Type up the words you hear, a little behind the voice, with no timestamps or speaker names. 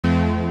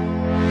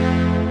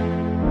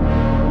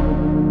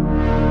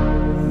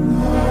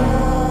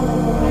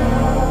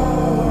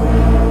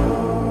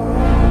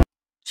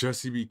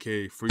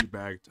JUSSEBK free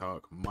bag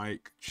talk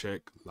mic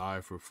check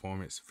live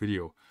performance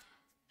video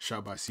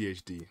shot by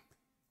CHD.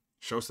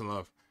 Show some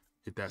love.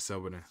 Hit that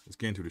sub button. Let's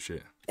get into the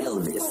shit. You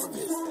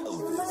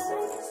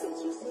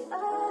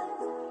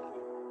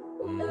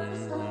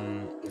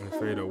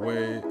fade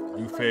away.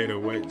 You fade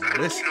away. Now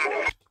this.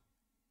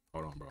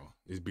 Hold on, bro.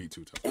 This beat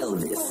too tough.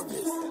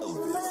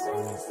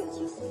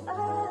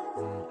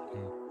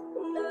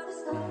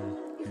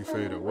 You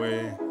fade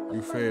away.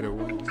 You fade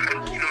away.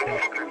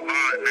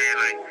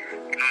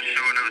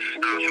 Showing us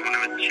stuff, showing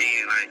us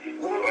cheese, like,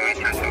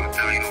 we just don't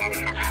tell you what the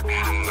fuck is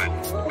going on, like,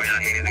 we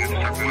out here, niggas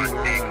sucking my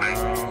dick, like,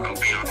 go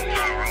be on the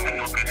side road,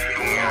 no good shit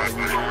on my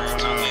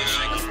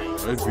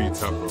Let's be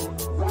tough, bro.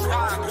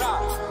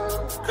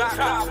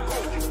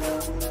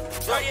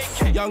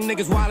 Young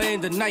niggas wildin'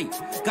 in the night.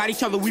 Got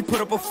each other, we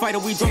put up a fight,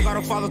 and we don't got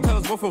a father tell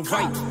us what from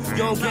right. You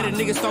don't get it,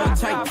 niggas starting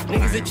tight.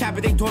 Niggas in chopper,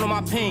 they doing on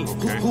my pain.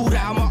 Who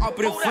that, I'ma up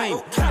it in flame.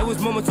 It was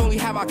moments only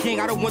have my king.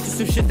 I don't want to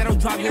some shit that'll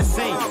drive you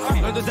insane.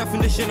 Learn the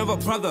definition of a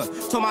brother.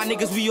 Told my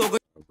niggas we all good.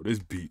 This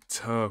beat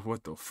tough,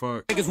 what the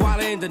fuck? Niggas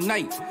wildin' in the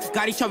night.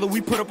 Got each other, we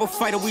put up a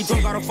fight, and we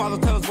don't got a father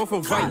tell us what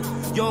from right.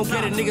 You don't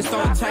get it, niggas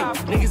starting tight.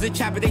 Niggas in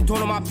chopper, they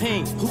doing on my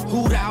pain.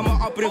 Who that,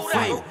 I'ma up it in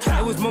flame.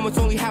 It was moments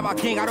only have my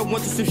king. I don't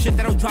want to some shit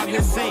that'll drive you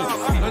insane.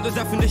 Learn the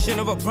definition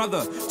of a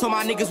brother. Told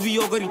my niggas we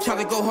all good each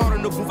other. Go hard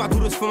on the booth, I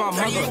do this for my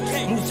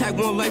mother. Move tag,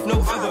 one life, no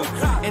other.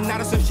 And now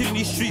there's some shit in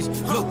these streets.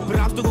 Look, but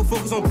I'm still gonna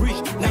focus on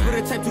breach. Never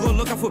the type to go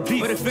look out for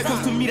beef. But if it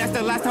comes to me, that's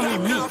the last time we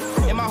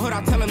meet. In my hood,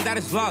 I tell him that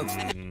it's love.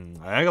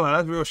 I ain't gonna lie,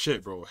 that's real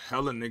shit, bro.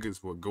 Hella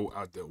niggas will go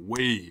out their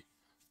way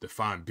to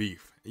find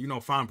beef. You know,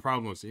 find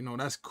problems. You know,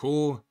 that's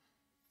cool.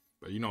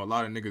 But, you know, a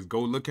lot of niggas go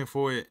looking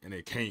for it and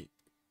they can't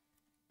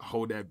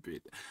hold that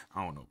bit.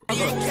 I don't know, bro.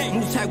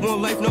 Move tag,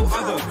 one life, no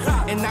other.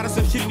 And now there's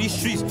some shit in these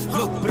streets.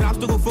 Look, but I'm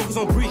still gonna focus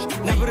on breach.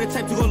 Never the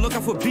type to go look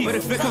out for beef. But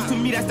if it comes to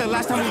me, that's the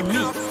last time we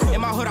meet. In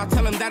my hood, I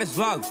tell him that it's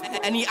love.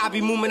 Any I be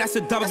movement, that's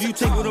a W.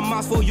 Take with a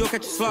mouse for you'll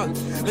catch a slug.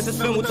 Let's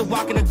spin with the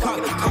walk in the cup.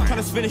 I'm trying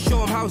to spin and show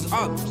him how it's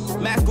up.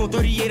 Mask on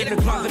 38 in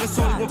the clock. There's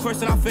only one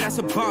person I fit, that's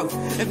a bug.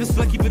 If it's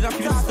slick, keep it up,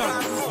 you just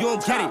stuck. You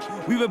don't get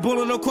it. We been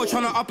bullying no court,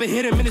 trying to up and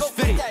hit him in his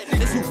fitted.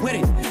 This who with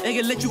it. They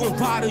can let you on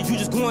bother. You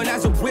just going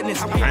as a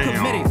witness. I'm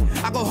committed.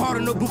 I go hard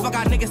on the booth. I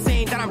got niggas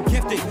saying that I'm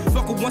gifted.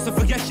 Fuck it once and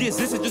forget she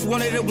existed. Just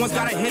wanted it once,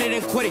 gotta hit it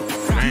and quit it.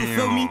 Do you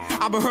feel me?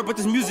 I've been hurt, but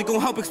this music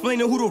gon' help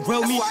explaining who the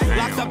real me.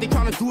 Locked up, they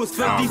trying to do is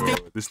fill these things.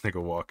 This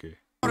nigga walking.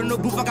 In the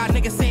booth, I got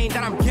niggas saying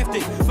that I'm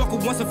gifted. Fuck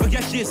it once and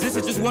forget she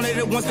existed. Just wanted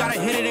it once, gotta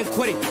hit it and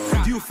quit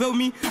it. Do you feel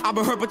me? I've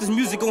been hurt, but this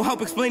music gon'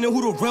 help explaining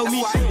who the real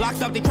me.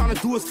 Locked up, they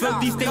tryna do is fill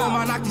these. Stay on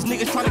my knock, these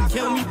niggas tryna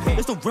kill me.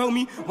 It's the real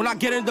me. When I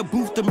get in the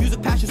booth, the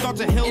music passion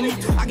starts to heal me.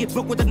 I get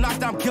booked with the knocks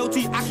that I'm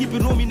guilty. I keep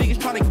it on me, niggas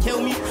tryna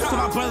kill me. So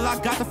my brother, I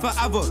got the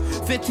forever.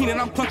 15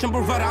 and I'm clutching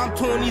Beretta. I'm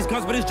towing these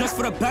guns, but it's just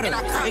for the better.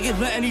 They get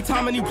lit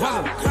anytime, any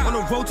weather. On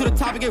the road to the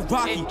top, it get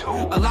rocky.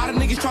 A lot of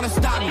niggas tryna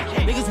stop me.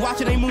 Niggas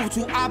watching, they move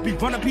too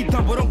oppy. Run up, he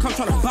done, but don't come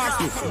tryna box.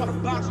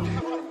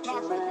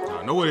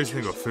 I know what this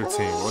nigga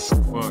 15. What the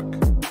fuck?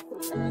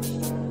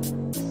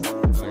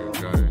 Nigga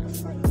got it.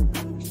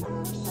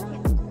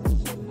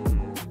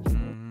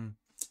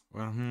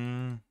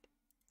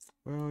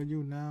 Well,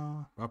 you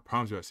now. I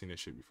promise you I've seen this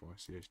shit before.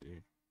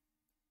 CHD.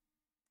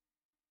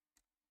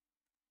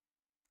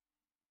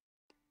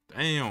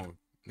 Damn.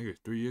 Nigga,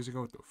 3 years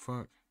ago? What the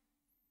fuck?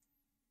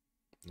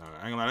 Nah, I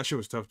ain't gonna lie. That shit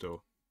was tough,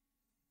 though.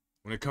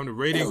 When it come to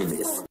rating,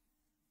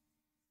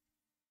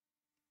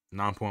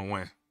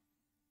 9.1.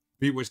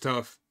 Beat was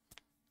tough.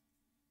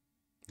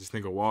 This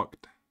nigga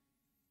walked.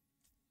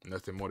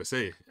 Nothing more to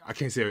say. I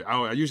can't say.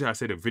 I usually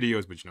say the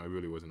videos, but you know, it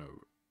really wasn't a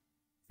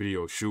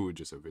video shoot,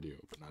 just a video.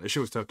 But nah, this shit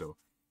was tough though.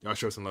 Y'all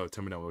show some love.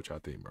 Tell me down what y'all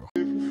think, bro.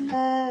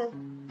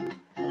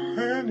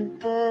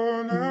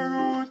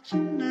 What you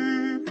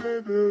need,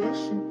 baby,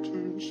 listen to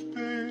the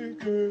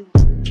speaker.